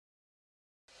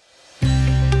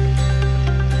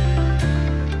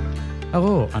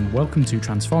Hello and welcome to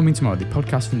Transforming Tomorrow, the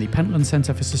podcast from the Pentland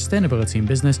Centre for Sustainability in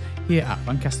Business here at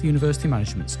Lancaster University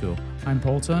Management School. I'm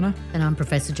Paul Turner. And I'm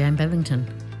Professor Jan Bevington.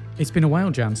 It's been a while,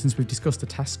 Jan, since we've discussed a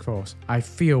task force. I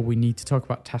feel we need to talk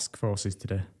about task forces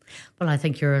today. Well, I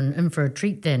think you're in for a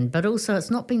treat then, but also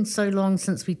it's not been so long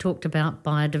since we talked about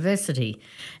biodiversity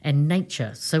and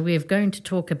nature. So we're going to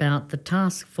talk about the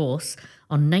Task Force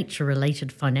on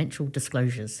Nature-Related Financial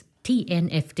Disclosures,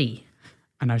 TNFD.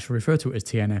 And I shall refer to it as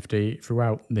TNFD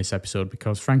throughout this episode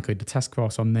because, frankly, the Task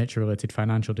Force on Nature-Related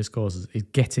Financial Disclosures is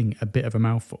getting a bit of a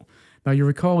mouthful. Now, you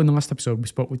recall in the last episode we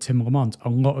spoke with Tim Lamont, a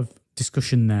lot of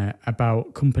discussion there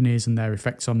about companies and their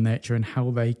effects on nature and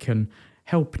how they can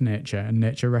help nature and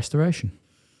nature restoration.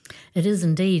 It is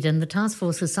indeed, and the task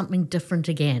force is something different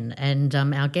again, and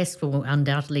our guest will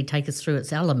undoubtedly take us through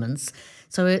its elements.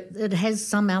 So it has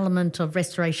some element of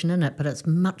restoration in it, but it's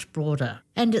much broader.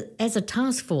 And as a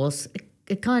task force,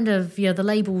 it kind of, the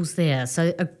label's there.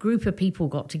 So a group of people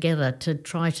got together to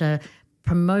try to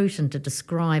promote and to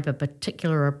describe a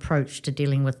particular approach to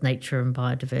dealing with nature and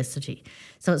biodiversity.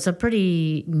 So it's a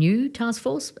pretty new task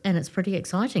force and it's pretty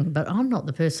exciting, but I'm not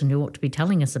the person who ought to be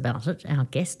telling us about it. Our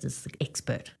guest is the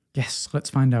expert. Yes, let's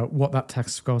find out what that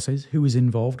task force is, who is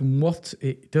involved and what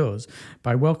it does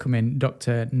by welcoming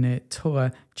Dr.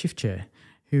 Neytullah Ciftci,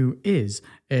 who is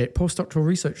a postdoctoral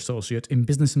research associate in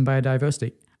business and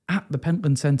biodiversity at the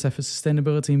Pentland Centre for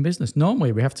Sustainability in Business.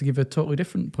 Normally, we have to give a totally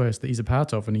different place that he's a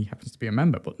part of, and he happens to be a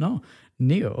member. But no,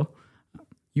 Neo,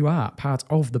 you are part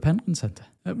of the Pentland Centre.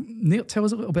 Neo, tell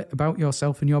us a little bit about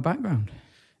yourself and your background.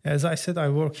 As I said, I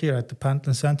work here at the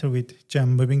Pentland Centre with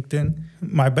Jan Bevington.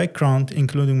 My background,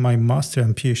 including my master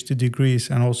and PhD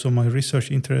degrees, and also my research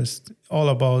interest, all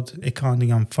about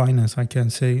accounting and finance, I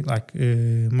can say.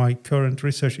 My current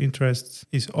research interest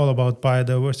is all about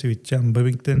biodiversity with Jan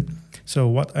Bevington. So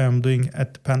what I am doing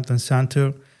at the Pentland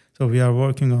Centre, so we are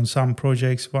working on some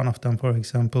projects. One of them, for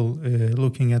example,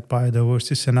 looking at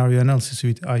biodiversity scenario analysis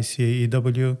with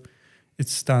ICAEW. It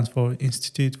stands for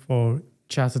Institute for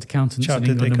Chartered Accountants in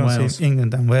England and Wales.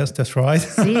 England and Wales, that's right.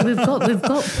 See, we've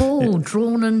got Paul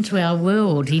drawn into our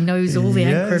world. He knows all the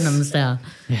acronyms now.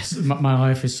 Yes, my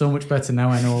life is so much better now.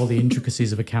 I know all the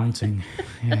intricacies of accounting.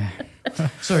 Yeah.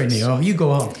 Sorry, Neo, you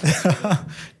go on.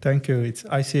 Thank you. It's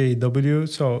ICAEW.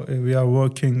 So we are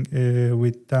working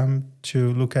with them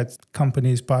to look at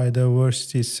companies'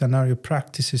 biodiversity scenario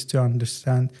practices to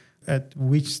understand at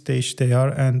which stage they are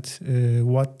and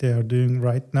what they are doing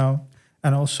right now.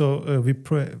 And also we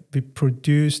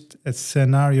produced a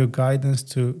scenario guidance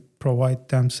to provide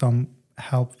them some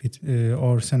help with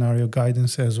our scenario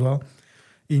guidance as well.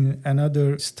 In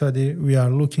another study, we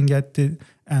are looking at the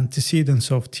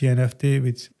antecedents of TNFD.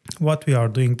 With what we are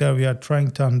doing there, we are trying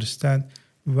to understand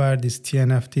where this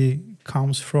TNFD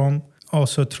comes from.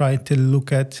 Also try to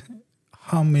look at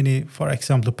how many, for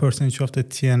example, percentage of the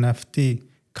TNFD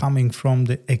coming from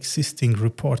the existing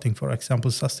reporting, for example,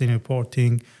 sustainability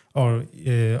reporting, or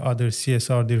other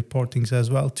CSRD reportings as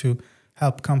well, to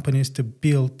help companies to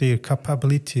build their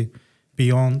capability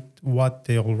beyond what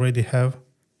they already have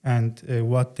and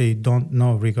what they don't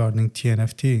know regarding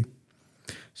TNFD.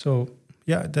 So,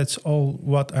 yeah, that's all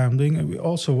what I'm doing. And we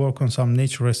also work on some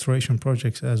nature restoration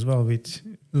projects as well with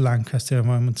Lancaster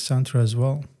Environment Centre as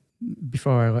well.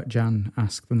 Before I let Jan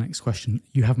ask the next question,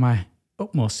 you have my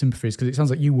utmost sympathies because it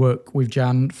sounds like you work with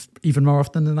Jan even more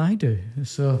often than I do.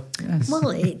 So, yes.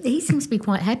 Well, he seems to be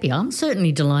quite happy. I'm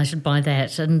certainly delighted by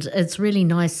that. And it's really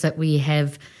nice that we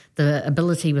have the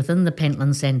ability within the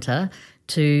Pentland Centre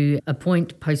to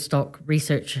appoint postdoc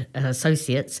research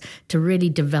associates to really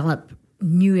develop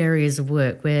new areas of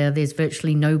work where there's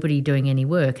virtually nobody doing any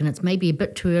work, and it's maybe a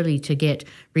bit too early to get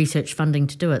research funding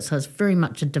to do it. So it's very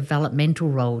much a developmental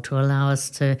role to allow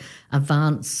us to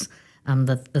advance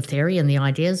the theory and the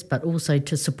ideas, but also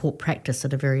to support practice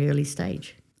at a very early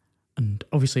stage. And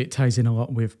obviously it ties in a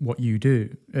lot with what you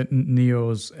do.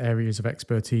 Neo's areas of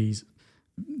expertise,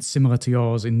 similar to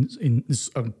yours, in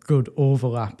a good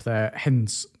overlap there,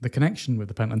 hence the connection with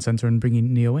the Pentland Centre and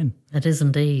bringing Neo in. It is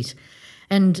indeed.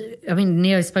 And I mean,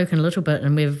 Neo's spoken a little bit,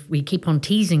 and we keep on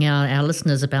teasing our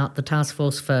listeners about the Task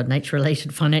Force for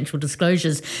Nature-Related Financial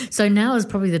Disclosures. So now is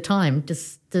probably the time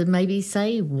just to maybe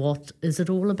say, what is it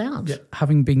all about? Yeah.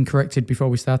 Having been corrected before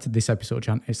we started this episode,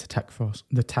 Jan, it's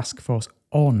the Task Force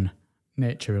on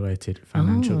Nature-Related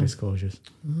Financial Disclosures.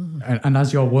 And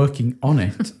as you're working on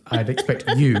it, I'd expect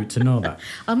you to know that.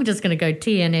 I'm just going to go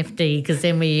TNFD because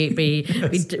then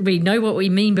we know what we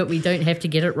mean, but we don't have to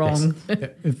get it wrong.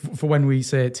 Yes. For when we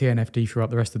say TNFD throughout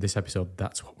the rest of this episode,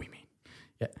 that's what we mean.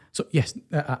 Yeah. So, yes,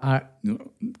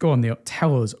 go on, Neil.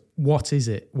 Tell us, what is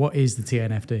it? What is the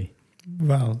TNFD?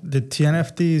 Well, the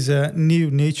TNFD is a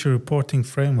new nature reporting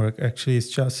framework. Actually, it's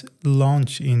just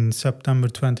launched in September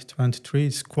 2023.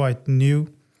 It's quite new.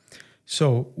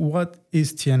 So what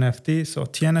is TNFD? So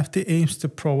TNFD aims to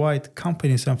provide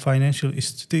companies and financial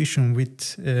institutions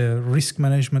with risk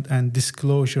management and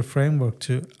disclosure framework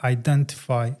to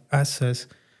identify, assess,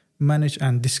 manage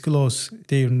and disclose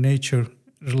their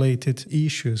nature-related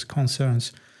issues,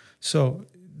 concerns. So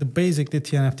the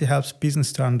TNFD helps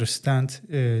business to understand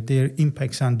their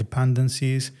impacts and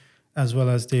dependencies, as well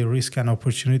as their risk and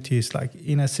opportunities. Like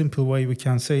in a simple way, we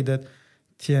can say that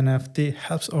TNFD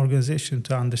helps organizations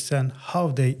to understand how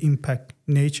they impact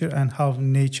nature and how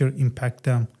nature impact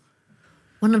them.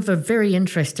 One of the very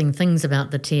interesting things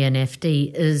about the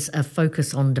TNFD is a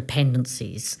focus on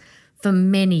dependencies. For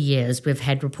many years, we've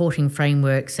had reporting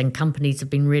frameworks and companies have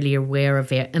been really aware of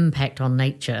their impact on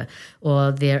nature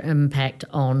or their impact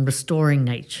on restoring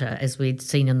nature, as we'd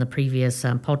seen in the previous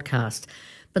podcast.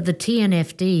 But the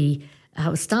TNFD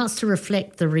starts to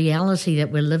reflect the reality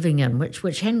that we're living in,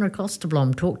 which Henrik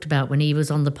Osterblom talked about when he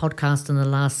was on the podcast in the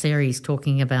last series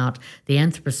talking about the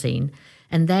Anthropocene.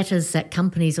 And that is that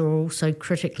companies are also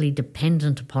critically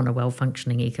dependent upon a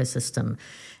well-functioning ecosystem.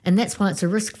 And that's why it's a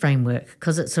risk framework,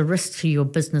 because it's a risk to your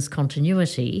business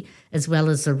continuity as well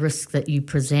as a risk that you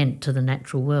present to the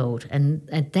natural world. And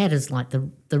that is like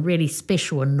the really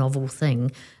special and novel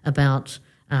thing about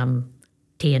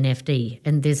TNFD.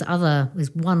 And there's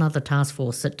one other task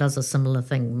force that does a similar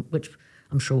thing, which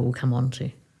I'm sure we'll come on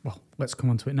to. Well, let's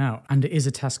come on to it now. And it is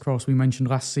a task force we mentioned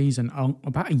last season,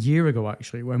 about a year ago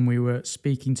actually, when we were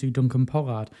speaking to Duncan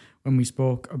Pollard, when we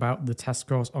spoke about the task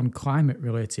force on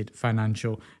climate-related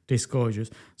financial disclosures.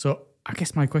 So I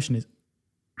guess my question is,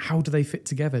 how do they fit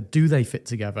together? Do they fit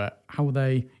together? How will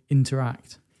they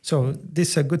interact? So this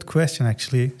is a good question,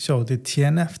 actually. So the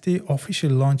TNFD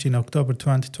officially launched in October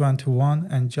 2021,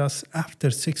 and just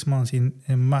after 6 months in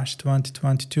March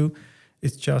 2022,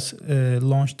 it's just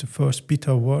launched the first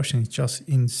beta version. It's just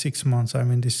in 6 months. I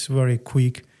mean, this is very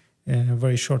quick,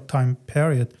 very short time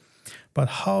period. But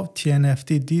how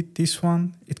TNFD did this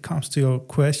one, it comes to your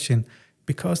question.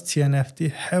 Because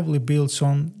TNFD heavily builds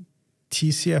on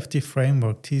TCFD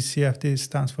framework. TCFD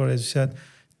stands for, as you said,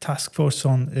 Taskforce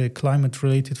on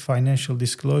climate-related financial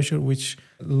disclosure, which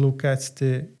look at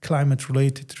the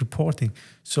climate-related reporting.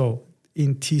 So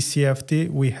in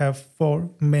TCFD, we have 4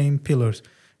 main pillars: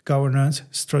 governance,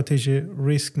 strategy,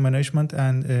 risk management,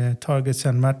 and targets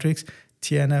and metrics.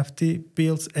 TNFD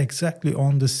builds exactly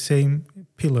on the same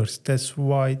pillars. That's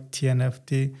why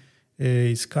TNFD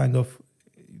is kind of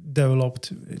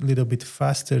developed a little bit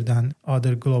faster than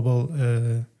other global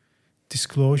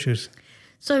disclosures.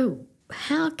 So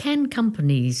how can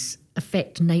companies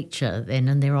affect nature then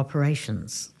in their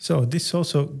operations? So this is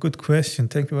also a good question.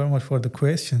 Thank you very much for the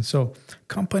question. So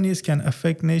companies can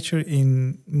affect nature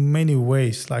in many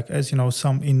ways. Like, as you know,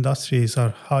 some industries are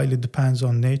highly depends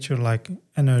on nature, like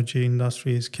energy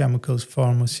industries, chemicals,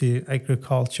 pharmacy,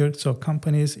 agriculture. So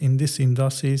companies in these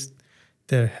industries,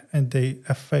 they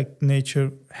affect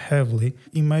nature heavily.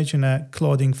 Imagine a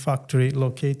clothing factory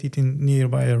located in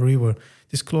nearby a river.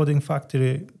 This clothing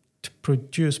factory, to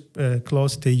produce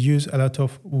clothes, they use a lot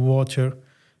of water.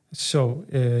 So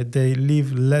they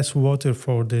leave less water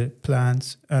for the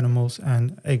plants, animals,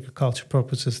 and agriculture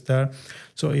purposes there.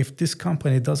 So if this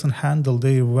company doesn't handle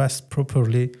their waste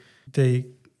properly, they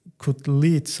could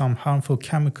lead some harmful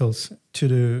chemicals to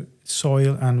the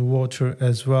soil and water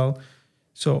as well.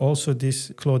 So also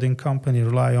this clothing company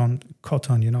rely on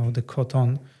cotton. You know, the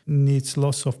cotton needs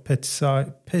lots of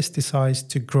pesticides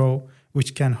to grow,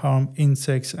 which can harm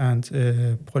insects and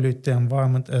pollute the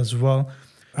environment as well.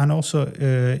 And also,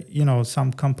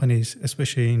 some companies,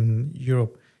 especially in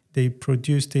Europe, they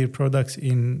produce their products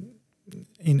in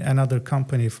another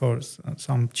company for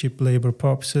some cheap labor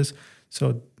purposes.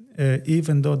 So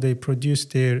even though they produce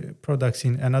their products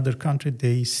in another country,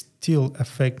 they still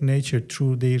affect nature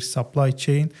through their supply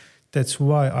chain. That's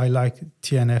why I like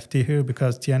TNFD here,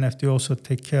 because TNFD also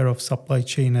take care of supply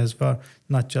chain as well,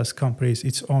 not just companies,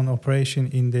 its own operation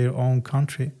in their own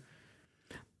country.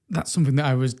 That's something that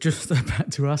I was just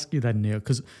about to ask you then, Neil,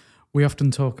 because we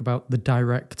often talk about the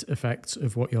direct effects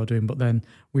of what you're doing, but then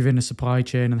within a supply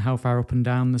chain and how far up and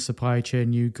down the supply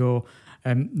chain you go,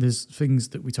 there's things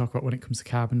that we talk about when it comes to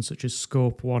carbon, such as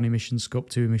Scope 1 emissions, Scope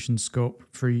 2 emissions, Scope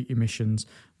 3 emissions,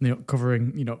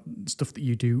 covering, stuff that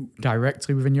you do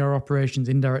directly within your operations,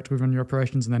 indirectly within your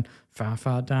operations, and then far,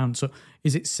 far down. So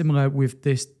is it similar with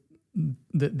this,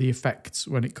 the effects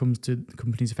when it comes to the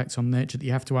company's effects on nature, that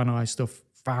you have to analyse stuff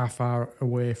far, far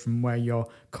away from where your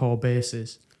core base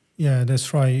is? Yeah,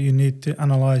 that's right. You need to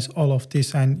analyze all of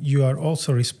this, and you are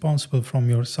also responsible from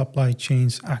your supply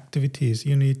chain's activities.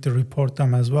 You need to report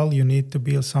them as well. You need to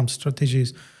build some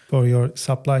strategies for your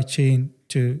supply chain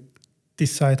to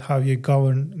decide how you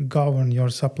govern your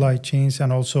supply chains,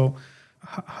 and also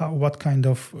what kind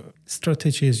of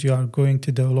strategies you are going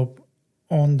to develop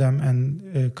on them,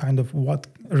 and kind of what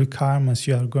requirements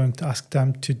you are going to ask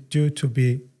them to do to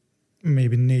be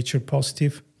maybe nature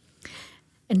positive.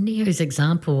 And Neo's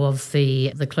example of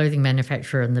the clothing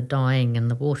manufacturer and the dyeing and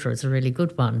the water is a really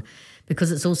good one, because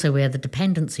it's also where the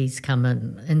dependencies come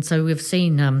in. And so we've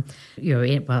seen, well,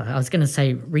 I was going to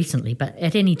say recently, but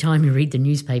at any time you read the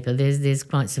newspaper, there's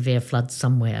quite severe floods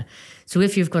somewhere. So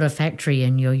if you've got a factory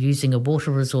and you're using a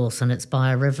water resource and it's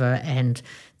by a river, and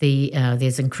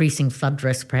there's increasing flood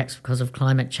risk, perhaps because of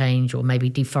climate change or maybe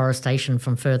deforestation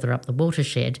from further up the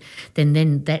watershed,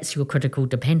 then that's your critical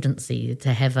dependency,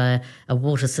 to have a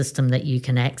water system that you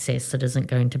can access that isn't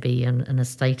going to be in a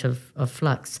state of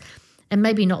flux. And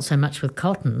maybe not so much with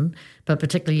cotton, but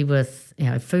particularly with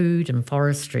food and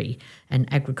forestry and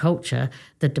agriculture,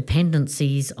 the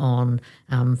dependencies on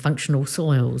functional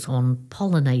soils, on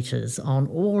pollinators, on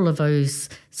all of those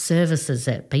services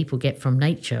that people get from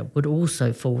nature would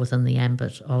also fall within the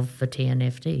ambit of the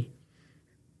TNFD.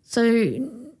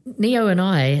 So Neo and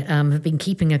I have been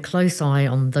keeping a close eye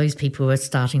on those people who are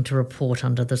starting to report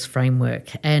under this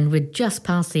framework, and we're just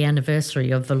past the anniversary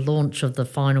of the launch of the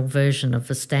final version of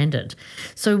the standard.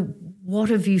 So what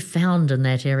have you found in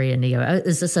that area, Neo?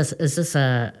 Is this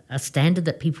a standard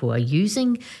that people are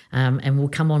using? And we'll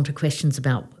come on to questions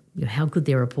about how good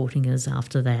their reporting is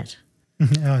after that.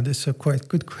 Yeah, that's a quite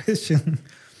good question.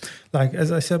 Like,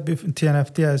 as I said before,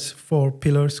 TNFD has 4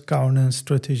 pillars: governance,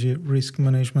 strategy, risk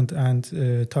management, and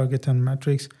target and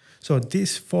metrics. So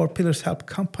these 4 pillars help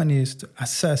companies to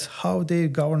assess how their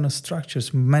governance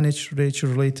structures manage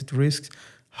nature-related risks,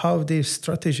 how their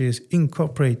strategies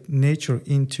incorporate nature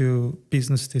into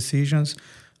business decisions,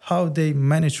 how they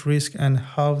manage risk, and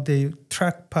how they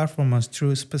track performance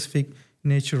through specific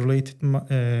nature-related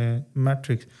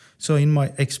metrics. So in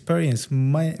my experience,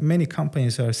 many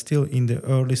companies are still in the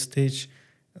early stage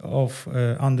of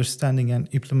understanding and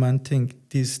implementing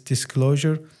this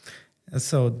disclosure.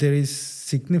 So there is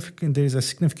a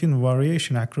significant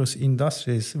variation across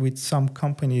industries, with some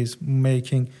companies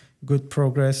making good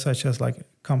progress, such as like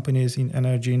companies in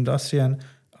energy industry, and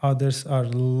others are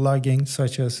lagging,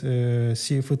 such as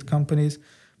seafood companies.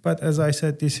 But as I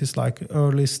said, this is like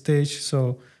early stage,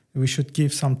 so we should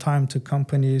give some time to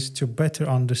companies to better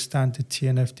understand the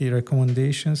TNFD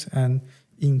recommendations and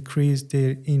increase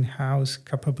their in-house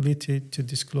capability to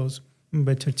disclose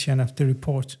better TNFD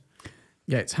reports.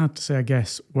 Yeah, it's hard to say, I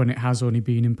guess, when it has only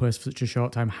been in place for such a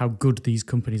short time, how good these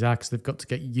companies are, because they've got to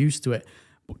get used to it.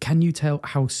 But can you tell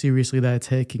how seriously they're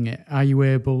taking it? Are you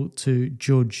able to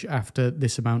judge after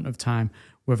this amount of time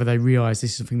whether they realise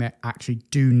this is something they actually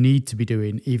do need to be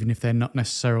doing, even if they're not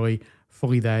necessarily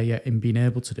fully there yet in being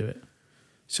able to do it?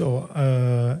 So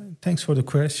thanks for the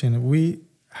question.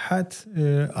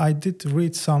 I did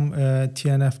read some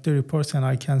TNFD reports, and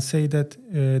I can say that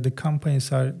the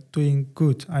companies are doing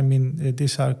good. I mean,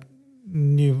 these are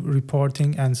new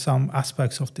reporting, and some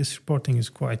aspects of this reporting is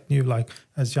quite new, like,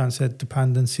 as Jan said,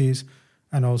 dependencies,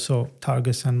 and also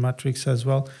targets and metrics as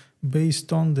well.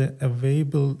 Based on the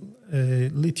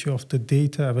availability of the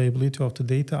data,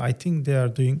 I think they are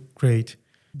doing great.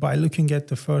 By looking at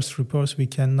the first reports, we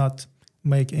cannot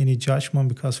make any judgment,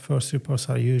 because first reports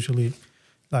are usually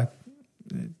like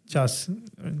just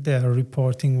they are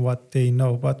reporting what they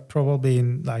know. But probably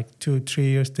in like 2-3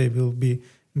 years, they will be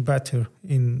better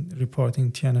in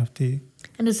reporting TNFD.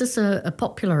 And is this a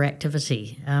popular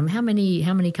activity? How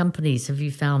many companies have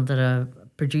you found that are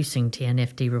producing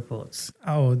TNFD reports?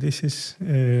 Oh, this is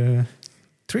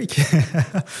tricky.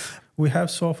 We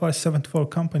have so far 74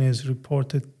 companies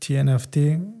reported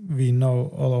TNFD. We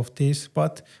know all of these,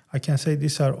 but I can say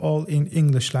these are all in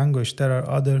English language. There are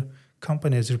other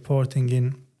companies reporting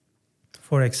in,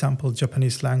 for example,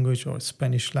 Japanese language or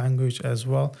Spanish language as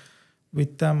well.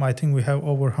 With them, I think we have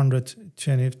over 100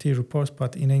 TNFD reports,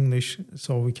 but in English,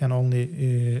 so we can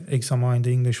only examine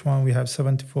the English one. We have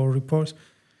 74 reports.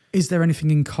 Is there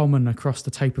anything in common across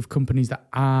the type of companies that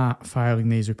are filing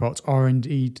these reports, or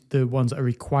indeed the ones that are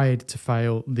required to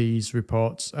file these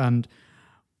reports? And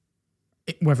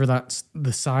whether that's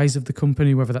the size of the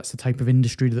company, whether that's the type of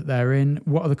industry that they're in,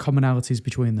 what are the commonalities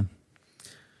between them?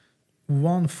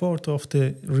 1/4 of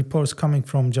the reports coming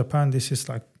from Japan. This is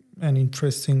like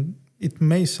it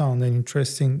may sound an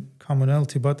interesting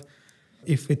commonality, but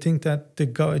If we think that the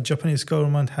Japanese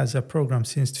government has a program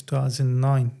since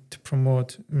 2009 to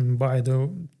promote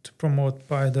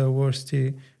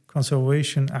biodiversity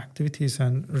conservation activities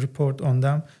and report on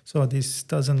them, so this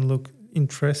doesn't look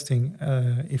interesting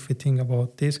if we think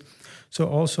about this. So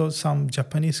also some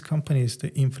Japanese companies,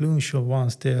 the influential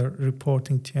ones, they are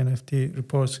reporting TNFD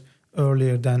reports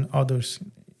earlier than others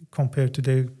compared to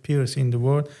their peers in the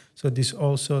world. So this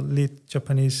also leads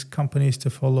Japanese companies to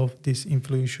follow these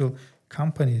influential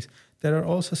companies. There are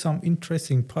also some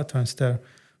interesting patterns there.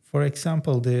 For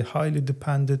example, the highly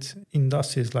dependent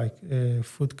industries like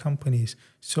food companies.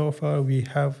 So far, we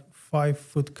have 5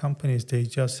 food companies. They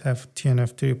just have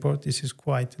TNFD report. This is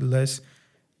quite less,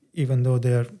 even though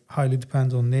they are highly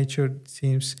dependent on nature. It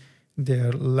seems they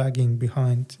are lagging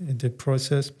behind the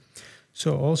process.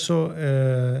 So also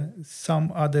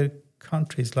some other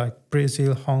countries like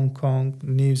Brazil, Hong Kong,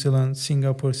 New Zealand,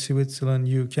 Singapore, Switzerland,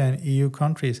 UK, and EU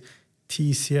countries,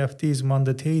 TCFD is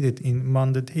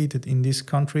mandated in these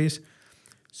countries.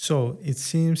 So it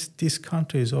seems this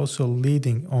country is also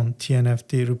leading on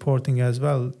TNFD reporting as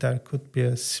well. There could be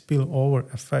a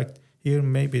spillover effect here.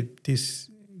 Maybe these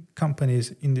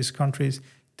companies in these countries,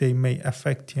 they may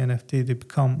affect TNFD to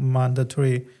become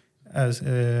mandatory as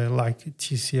like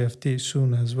TCFD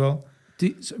soon as well.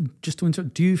 Just to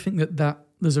interrupt, do you think that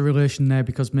there's a relation there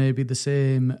because maybe the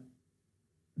same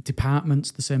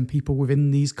departments, the same people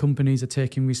within these companies are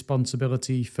taking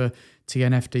responsibility for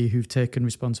TNFD who've taken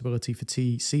responsibility for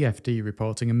TCFD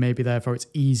reporting, and maybe therefore it's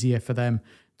easier for them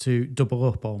to double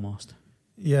up almost?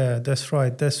 Yeah, that's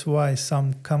right. That's why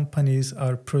some companies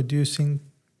are producing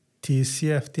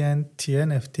TCFD and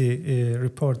TNFD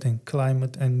reporting,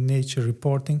 climate and nature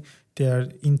reporting. They are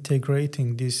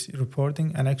integrating this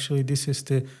reporting, and actually this is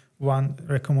the one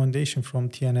recommendation from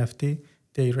TNFD.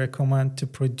 They recommend to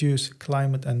produce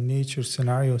climate and nature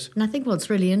scenarios. And I think what's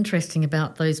really interesting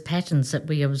about those patterns that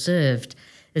we observed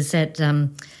is that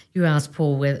you asked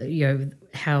Paul, whether,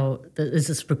 how is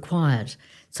this required?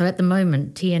 So at the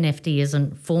moment, TNFD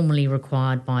isn't formally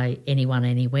required by anyone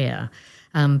anywhere,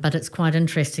 but it's quite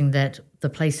interesting that the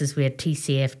places where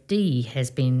TCFD has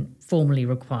been formally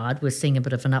required, we're seeing a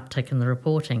bit of an uptick in the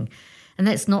reporting. And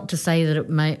that's not to say that it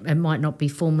might not be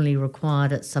formally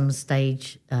required at some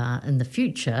stage in the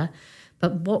future,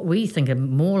 but what we think are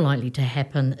more likely to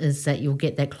happen is that you'll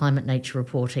get that climate nature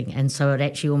reporting, and so it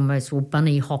actually almost will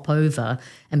bunny hop over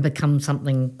and become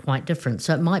something quite different.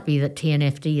 So it might be that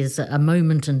TNFD is a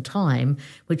moment in time,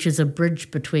 which is a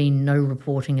bridge between no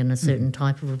reporting and a certain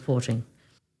type of reporting.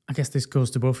 I guess this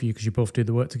goes to both of you because you both do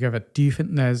the work together. Do you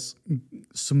think there's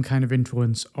some kind of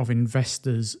influence of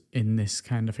investors in this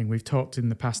kind of thing? We've talked in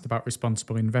the past about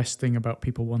responsible investing, about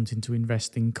people wanting to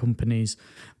invest in companies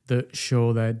that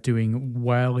show they're doing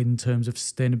well in terms of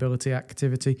sustainability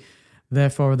activity.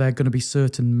 Therefore, are there going to be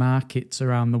certain markets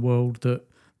around the world that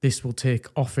this will take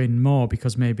off in more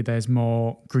because maybe there's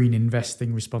more green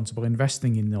investing, responsible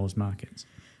investing in those markets?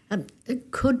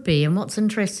 It could be, and what's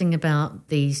interesting about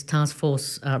these task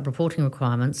force reporting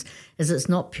requirements is it's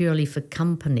not purely for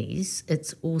companies,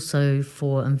 it's also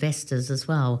for investors as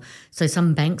well. So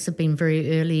some banks have been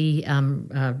very early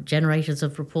generators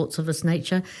of reports of this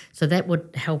nature, so that would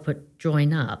help it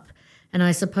join up. And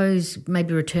I suppose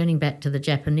maybe returning back to the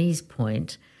Japanese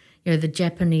point, the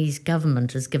Japanese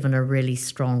government has given a really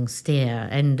strong steer,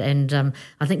 and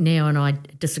I think Neo and I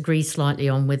disagree slightly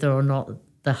on whether or not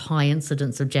the high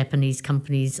incidence of Japanese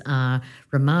companies are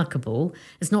remarkable.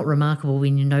 It's not remarkable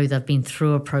when you know they've been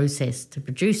through a process to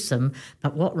produce them,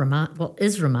 but what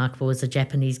is remarkable is the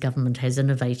Japanese government has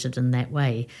innovated in that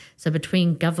way. So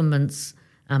between governments,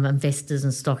 investors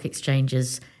and stock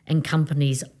exchanges and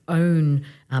companies' own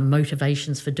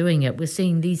motivations for doing it, we're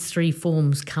seeing these three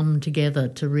forms come together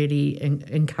to really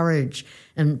encourage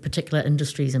in particular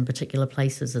industries and particular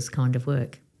places this kind of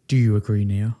work. Do you agree,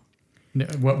 Neo?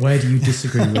 Where do you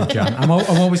disagree with Jan? I'm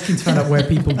always keen to find out where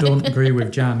people don't agree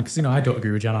with Jan, because I don't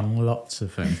agree with Jan on lots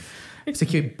of things.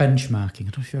 Particularly benchmarking.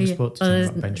 I don't know if you ever spoke to Jan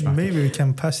about benchmarking. Maybe we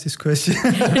can pass this question.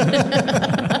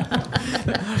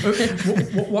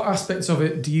 What aspects of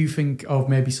it do you think of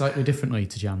maybe slightly differently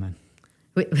to Jan then?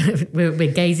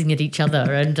 We're gazing at each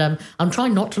other, and I'm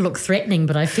trying not to look threatening,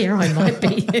 but I fear I might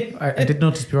be. I did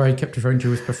notice before I kept referring to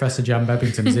you as Professor Jan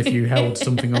Bebbington, as if you held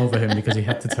something over him because he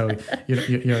had to tell you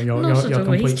your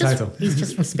complete title. He's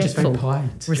just respectful. Just very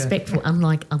polite. Respectful, yeah.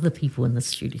 Unlike other people in the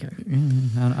studio.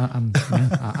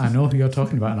 I know who you're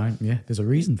talking about, and there's a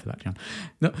reason for that, Jan.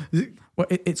 No, well,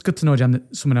 it's good to know, Jan,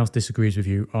 that someone else disagrees with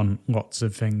you on lots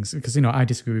of things, because I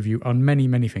disagree with you on many,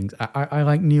 many things. I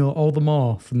like Neil all the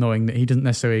more for knowing that he doesn't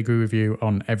necessarily agree with you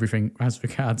on everything as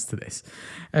regards to this.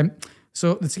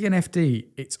 So the TNFD,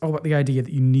 it's all about the idea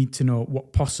that you need to know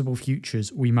what possible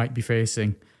futures we might be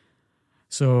facing.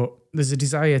 So there's a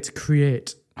desire to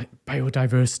create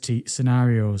biodiversity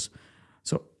scenarios.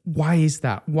 So why is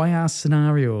that? Why are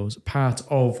scenarios part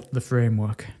of the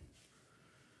framework?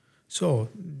 So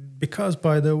because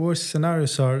biodiversity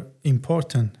scenarios are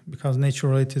important, because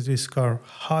nature-related risks are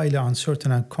highly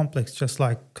uncertain and complex, just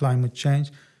like climate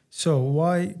change. So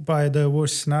why biodiversity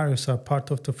scenarios are part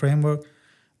of the framework?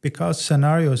 Because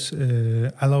scenarios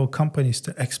allow companies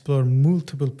to explore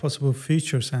multiple possible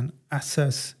futures and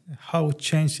assess how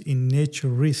change in nature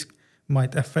risk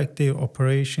might affect their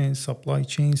operations, supply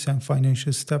chains, and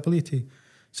financial stability.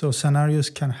 So scenarios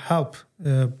can help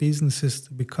businesses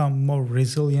to become more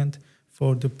resilient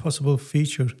for the possible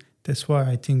future. That's why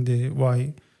I think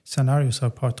why scenarios are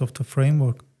part of the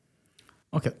framework.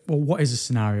 Okay, well, what is a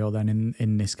scenario then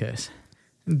in this case?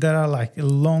 There are like a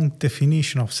long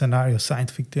definition of scenario,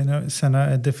 scientific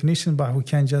definition, but we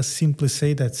can just simply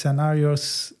say that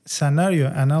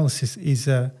scenario analysis is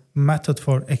a method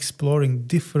for exploring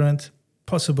different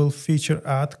possible future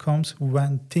outcomes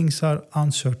when things are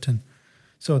uncertain.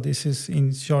 So this is,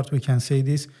 in short, we can say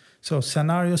this. So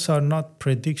scenarios are not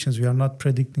predictions. We are not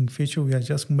predicting future. We are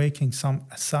just making some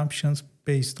assumptions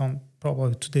based on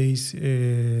probably today's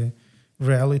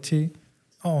reality.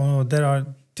 There are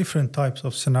different types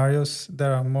of scenarios.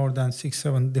 There are more than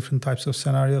 6-7 different types of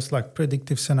scenarios, like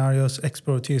predictive scenarios,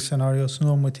 explorative scenarios,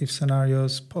 normative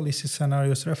scenarios, policy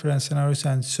scenarios, reference scenarios,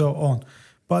 and so on.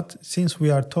 But since we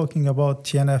are talking about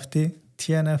TNFD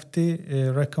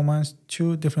recommends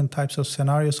 2 different types of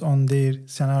scenarios on their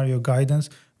scenario guidance,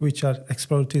 which are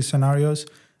explorative scenarios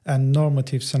and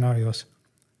normative scenarios.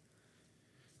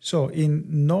 So in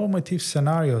normative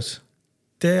scenarios,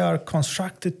 they are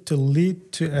constructed to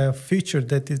lead to a future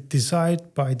that is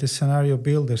desired by the scenario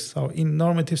builders. So in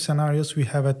normative scenarios, we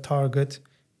have a target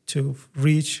to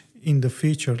reach in the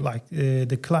future. Like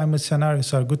the climate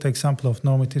scenarios are a good example of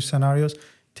normative scenarios.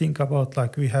 Think about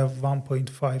like we have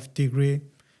 1.5 degree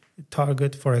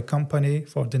target for a company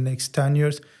for the next 10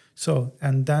 years. So,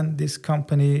 and then this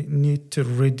company need to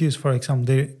reduce, for example,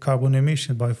 their carbon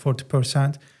emission by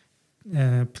 40%.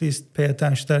 Please pay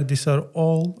attention that these are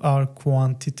all our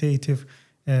quantitative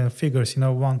figures,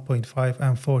 1.5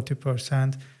 and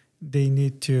 40%. They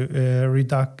need to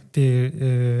reduce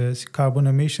their carbon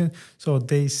emission. So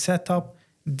they set up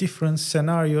different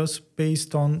scenarios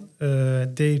based on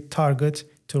their target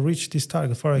to reach this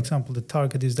target. For example, the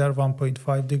target is there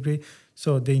 1.5 degree.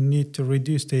 So they need to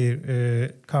reduce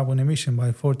their carbon emission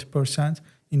by 40%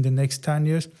 in the next 10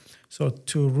 years. So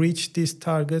to reach these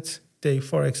targets, they,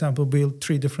 for example, build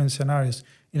 3 different scenarios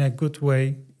in a good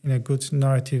way, in a good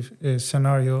narrative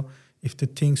scenario. If the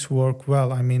things work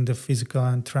well, I mean the physical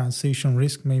and transition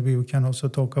risk, maybe we can also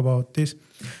talk about this.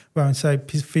 When I say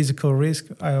physical risk,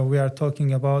 we are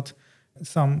talking about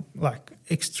some like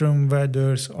extreme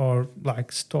weathers or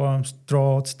like storms,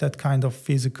 droughts, that kind of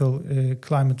physical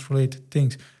climate-related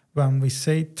things. When we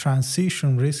say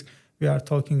transition risk, we are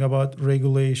talking about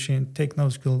regulation,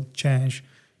 technological change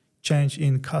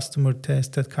in customer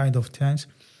taste, that kind of things.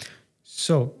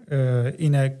 So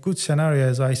in a good scenario,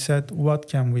 as I said, what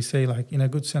can we say? Like in a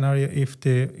good scenario, if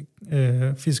the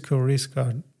physical risk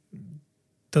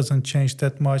doesn't change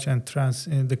that much and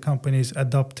the companies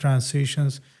adopt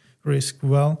transitions risk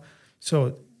well,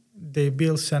 so they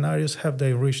build scenarios, have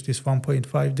they reached this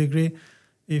 1.5 degree?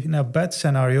 If in a bad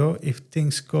scenario, if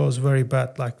things goes very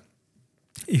bad, like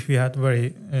if we had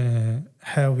very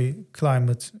heavy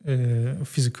climate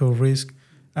physical risk,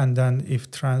 and then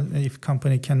if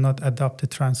company cannot adapt the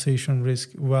transition risk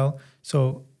well,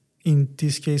 so in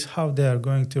this case, how they are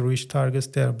going to reach targets,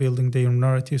 they are building their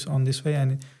narratives on this way.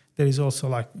 And there is also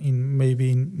like in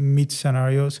mid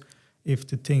scenarios, if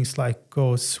the things like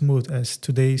go smooth as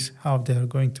today's, how they are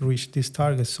going to reach these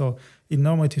targets. So in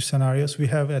normative scenarios, we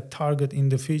have a target in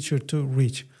the future to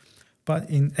reach. But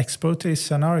in exploratory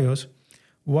scenarios,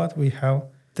 what we have,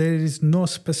 there is no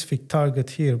specific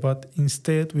target here, but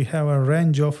instead we have a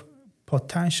range of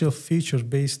potential features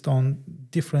based on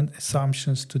different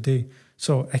assumptions today.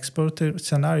 So exploratory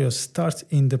scenarios starts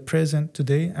in the present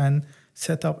today and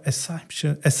set up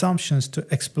assumptions to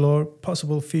explore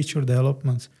possible future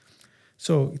developments.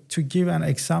 So to give an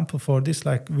example for this,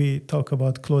 like we talk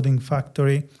about clothing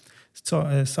factory.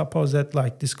 So suppose that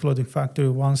like this clothing factory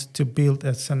wants to build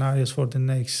scenarios for the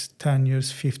next 10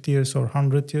 years, 50 years, or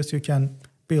 100 years. You can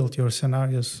build your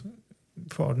scenarios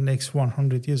for the next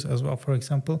 100 years as well, for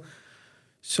example.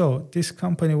 So this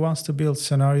company wants to build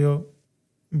scenario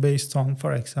based on,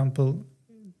 for example,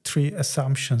 3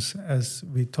 assumptions as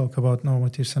we talk about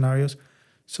normative scenarios.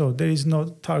 So there is no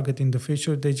target in the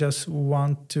future. They just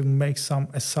want to make some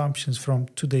assumptions from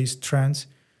today's trends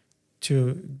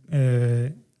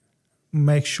to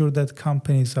make sure that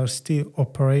companies are still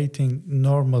operating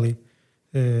normally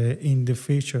in the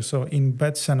future. So in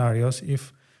bad scenarios,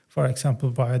 if, for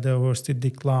example, biodiversity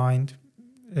declined,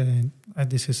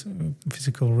 this is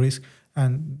physical risk,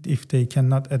 and if they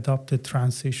cannot adopt the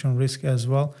transition risk as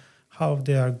well, how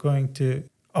they are going to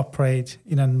operate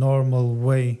in a normal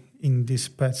way in these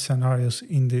bad scenarios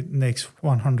in the next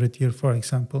 100 years, for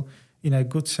example. In a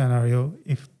good scenario,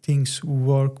 if things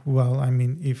work well, I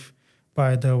mean, if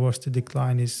biodiversity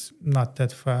decline is not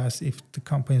that fast, if the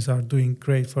companies are doing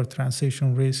great for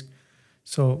transition risk,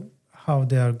 so how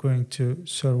they are going to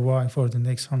survive for the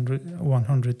next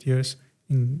 100 years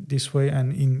in this way.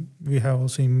 And we have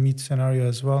also in mid scenario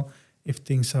as well, if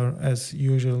things are as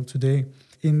usual today.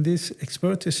 In these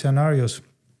expertise scenarios,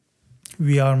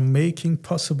 we are making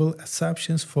possible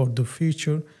assumptions for the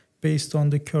future based on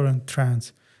the current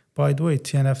trends. By the way,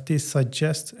 TNFD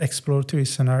suggests exploratory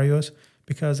scenarios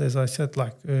because, as I said,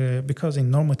 because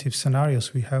in normative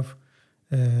scenarios we have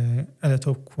a lot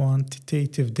of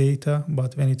quantitative data,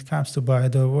 but when it comes to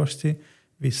biodiversity,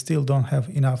 we still don't have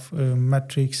enough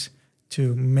metrics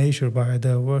to measure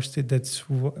biodiversity.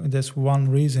 That's one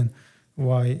reason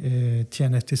why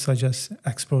TNFD suggests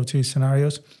exploratory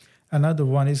scenarios. Another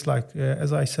one is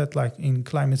as I said, in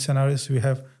climate scenarios, we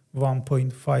have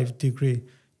 1.5 degree.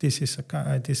 This is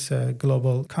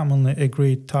global commonly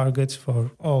agreed targets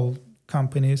for all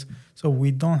companies. So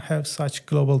we don't have such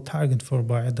global target for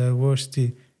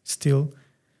biodiversity still.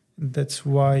 That's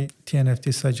why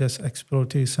TNFD suggests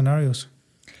exploratory scenarios.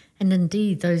 And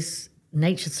indeed, those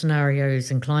nature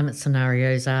scenarios and climate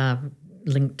scenarios are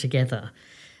linked together.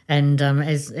 And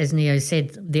as Neo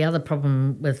said, the other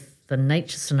problem with the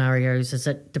nature scenarios is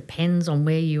it depends on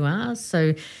where you are.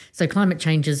 So climate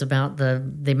change is about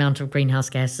the amount of greenhouse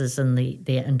gases in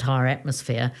the entire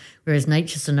atmosphere, whereas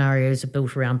nature scenarios are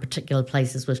built around particular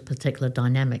places with particular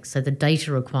dynamics. So the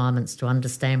data requirements to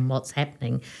understand what's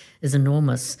happening is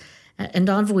enormous. And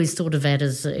I've always thought of that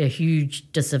as a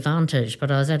huge disadvantage,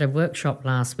 but I was at a workshop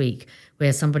last week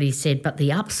where somebody said, but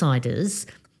the upside is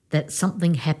that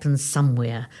something happens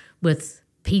somewhere with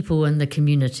people in the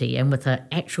community and with an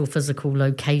actual physical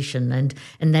location,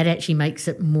 and that actually makes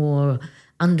it more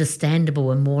understandable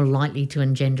and more likely to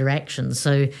engender action.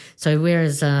 So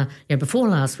whereas before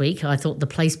last week I thought the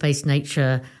place-based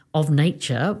nature of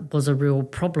nature was a real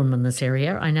problem in this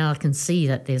area, I now can see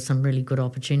that there's some really good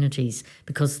opportunities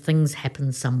because things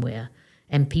happen somewhere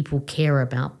and people care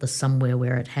about the somewhere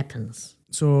where it happens.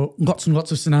 So lots and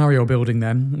lots of scenario building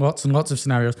then, lots and lots of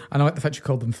scenarios. And I like the fact you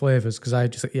called them flavours because I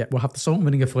just we'll have the salt and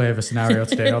vinegar flavour scenario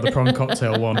today or the prawn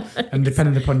cocktail one. And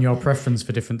depending upon your preference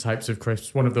for different types of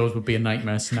crisps, one of those would be a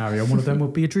nightmare scenario, one of them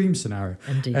would be a dream scenario.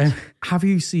 Indeed. Have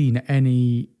you seen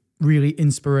any really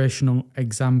inspirational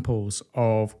examples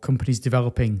of companies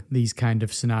developing these kind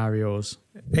of scenarios?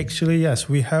 Actually, yes,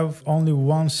 we have only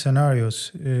one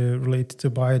scenarios related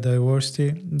to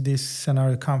biodiversity. This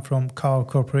scenario comes from Kao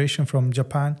Corporation from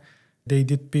Japan. They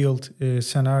did build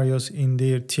scenarios in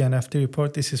their TNFD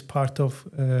report. This is part of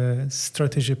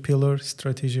strategy pillar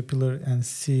and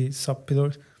C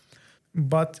sub-pillars.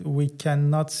 But we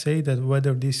cannot say that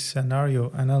whether this scenario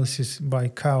analysis by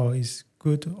Kao is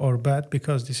good or bad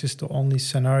because this is the only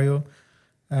scenario.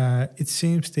 It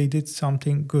seems they did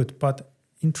something good, but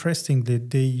interestingly,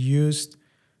 they used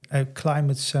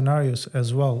climate scenarios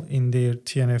as well in their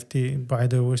TNFD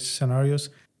biodiversity scenarios.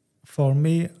 For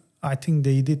me, I think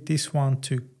they did this one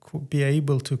to be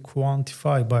able to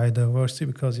quantify biodiversity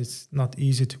because it's not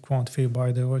easy to quantify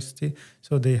biodiversity.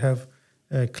 So they have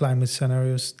climate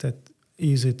scenarios that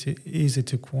easy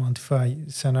to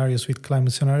quantify scenarios with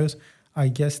climate scenarios. I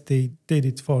guess they did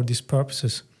it for these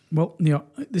purposes. Well,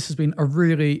 this has been a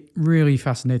really, really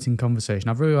fascinating conversation.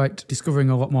 I've really liked discovering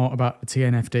a lot more about the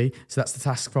TNFD. So that's the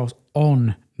Taskforce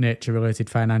on Nature-Related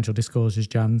Financial Disclosures,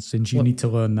 Jan, since you need to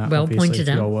learn that, well obviously, pointed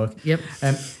for out. your work. Yep.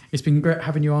 It's been great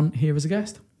having you on here as a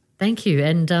guest. Thank you.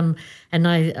 And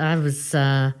I was...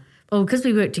 because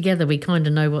we work together, we kind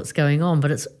of know what's going on,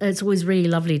 but it's always really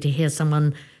lovely to hear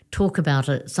someone talk about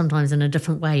it, sometimes in a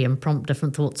different way and prompt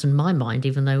different thoughts in my mind,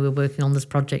 even though we're working on this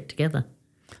project together.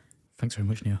 Thanks very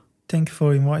much, Neo. Thank you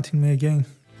for inviting me again.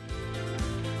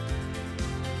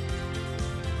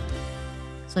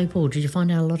 So, Paul, did you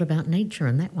find out a lot about nature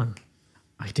in that one?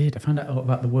 I did. I found out a lot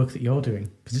about the work that you're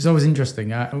doing because it's always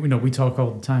interesting. We talk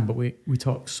all the time, but we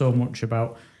talk so much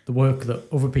about the work that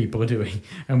other people are doing,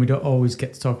 and we don't always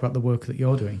get to talk about the work that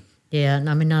you're doing. Yeah,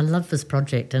 I mean, I love this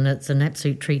project, and it's an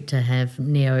absolute treat to have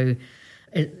Neo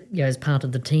as part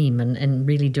of the team and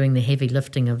really doing the heavy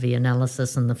lifting of the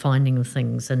analysis and the finding of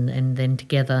things, and then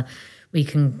together we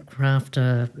can craft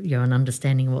an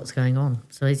understanding of what's going on.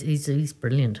 So he's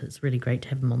brilliant. It's really great to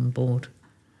have him on board.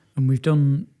 And we've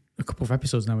done a couple of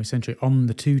episodes now, essentially, on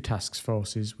the two task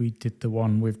forces. We did the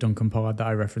one with Duncan Pollard that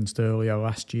I referenced earlier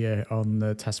last year on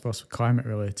the task force for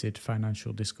climate-related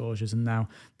financial disclosures, and now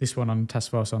this one on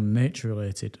task force on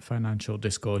nature-related financial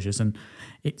disclosures. And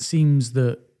it seems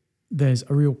that there's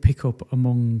a real pickup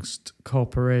amongst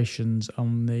corporations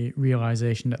on the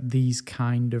realisation that these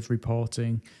kind of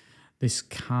reporting, this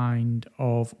kind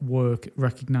of work,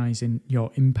 recognising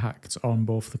your impacts on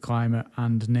both the climate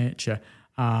and nature,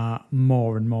 are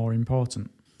more and more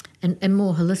important. And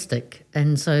more holistic.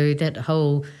 And so it's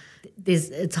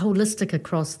holistic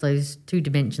across those two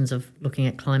dimensions of looking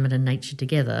at climate and nature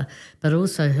together, but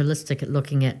also holistic at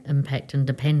looking at impact and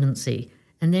dependency,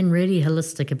 and then really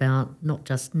holistic about not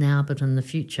just now but in the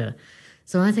future.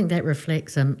 So I think that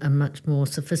reflects a much more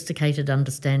sophisticated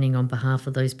understanding on behalf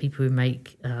of those people who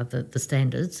make the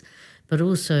standards, but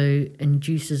also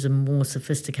induces a more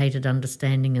sophisticated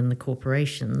understanding in the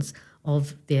corporations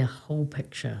of their whole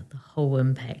picture, the whole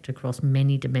impact across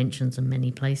many dimensions and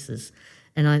many places.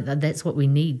 And that's what we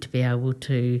need to be able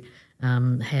to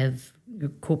have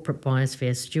corporate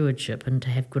biosphere stewardship and to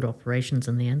have good operations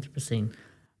in the Anthropocene.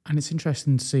 And it's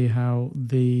interesting to see how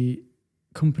the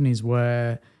companies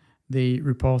where the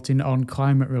reporting on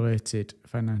climate-related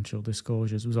financial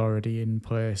disclosures was already in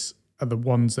place are the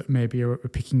ones that maybe are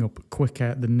picking up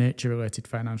quicker than nature-related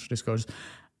financial disclosures.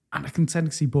 And I can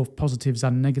tend to see both positives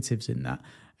and negatives in that.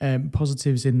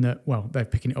 Positives in that, well, they're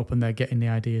picking it up and they're getting the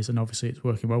ideas and obviously it's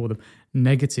working well with them.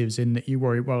 Negatives in that you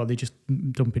worry, well, are they just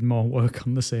dumping more work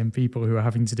on the same people who are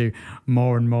having to do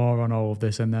more and more on all of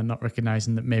this, and they're not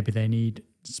recognising that maybe they need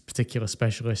particular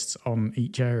specialists on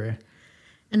each area?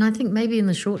 And I think maybe in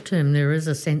the short term there is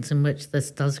a sense in which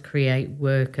this does create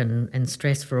work and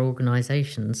stress for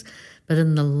organisations. But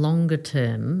in the longer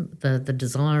term, the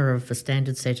desire of the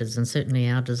standard setters, and certainly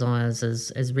our desires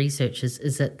as researchers,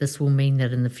 is that this will mean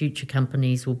that in the future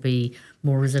companies will be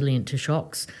more resilient to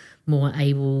shocks, more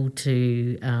able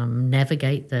to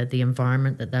navigate the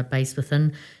environment that they're based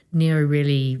within. Nero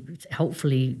really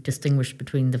helpfully distinguished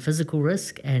between the physical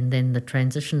risk and then the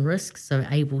transition risk, so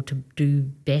able to do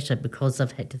better because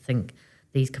I've had to think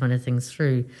these kind of things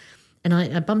through. And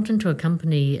I bumped into a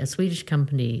company, a Swedish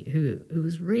company, who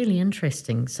was really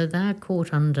interesting. So they're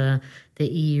caught under the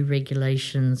EU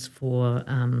regulations for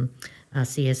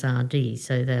CSRD,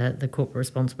 so the Corporate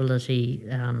Responsibility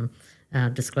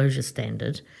Disclosure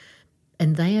Standard.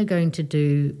 And they are going to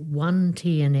do one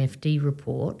TNFD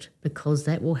report because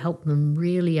that will help them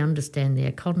really understand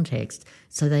their context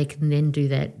so they can then do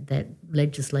that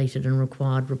legislated and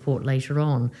required report later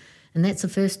on. And that's the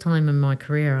first time in my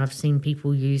career I've seen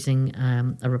people using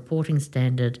a reporting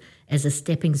standard as a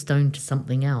stepping stone to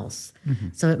something else. Mm-hmm.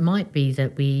 So it might be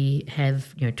that we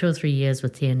have 2 or 3 years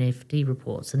with TNFD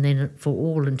reports, and then for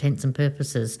all intents and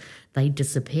purposes they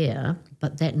disappear,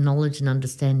 but that knowledge and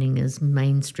understanding is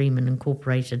mainstream and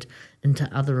incorporated into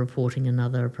other reporting and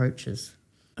other approaches.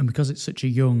 And because it's such a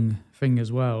young thing as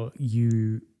well,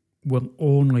 you will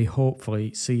only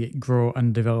hopefully see it grow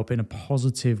and develop in a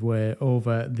positive way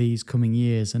over these coming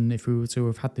years. And if we were to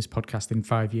have had this podcast in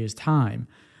 5 years' time,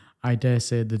 I dare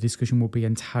say the discussion will be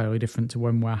entirely different to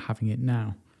when we're having it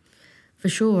now. For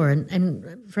sure.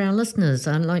 And for our listeners,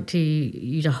 I'd like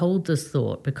you to hold this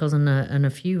thought, because in a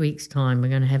few weeks' time, we're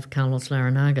going to have Carlos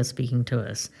Larranaga speaking to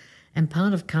us. And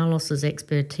part of Carlos's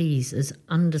expertise is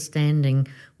understanding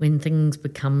when things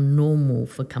become normal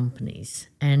for companies.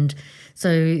 And so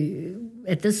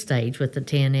at this stage with the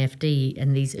TNFD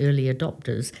and these early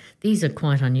adopters, these are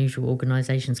quite unusual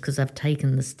organisations because they've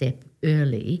taken the step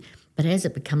early. But as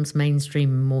it becomes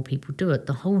mainstream and more people do it,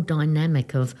 the whole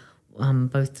dynamic of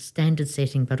both standard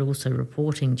setting but also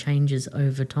reporting changes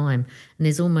over time. And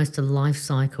there's almost a life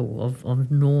cycle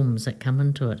of norms that come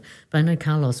into it. But I know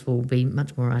Carlos will be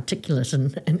much more articulate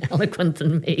and eloquent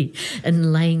than me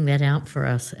in laying that out for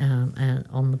us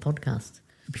on the podcast.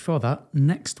 Before that,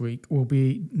 next week we'll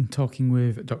be talking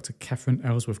with Dr. Catherine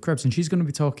Ellsworth-Krebs, and she's going to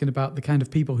be talking about the kind of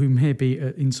people who maybe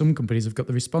in some companies have got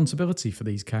the responsibility for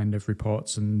these kind of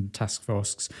reports and task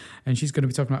forces. And she's going to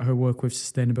be talking about her work with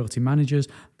sustainability managers,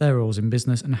 their roles in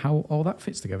business, and how all that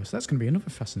fits together. So that's going to be another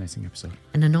fascinating episode.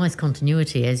 And a nice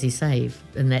continuity, as you say,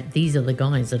 in that these are the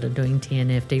guys that are doing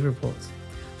TNFD reports.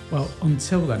 Well,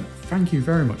 until then, thank you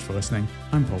very much for listening.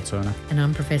 I'm Paul Turner. And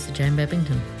I'm Professor Jane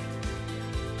Babington.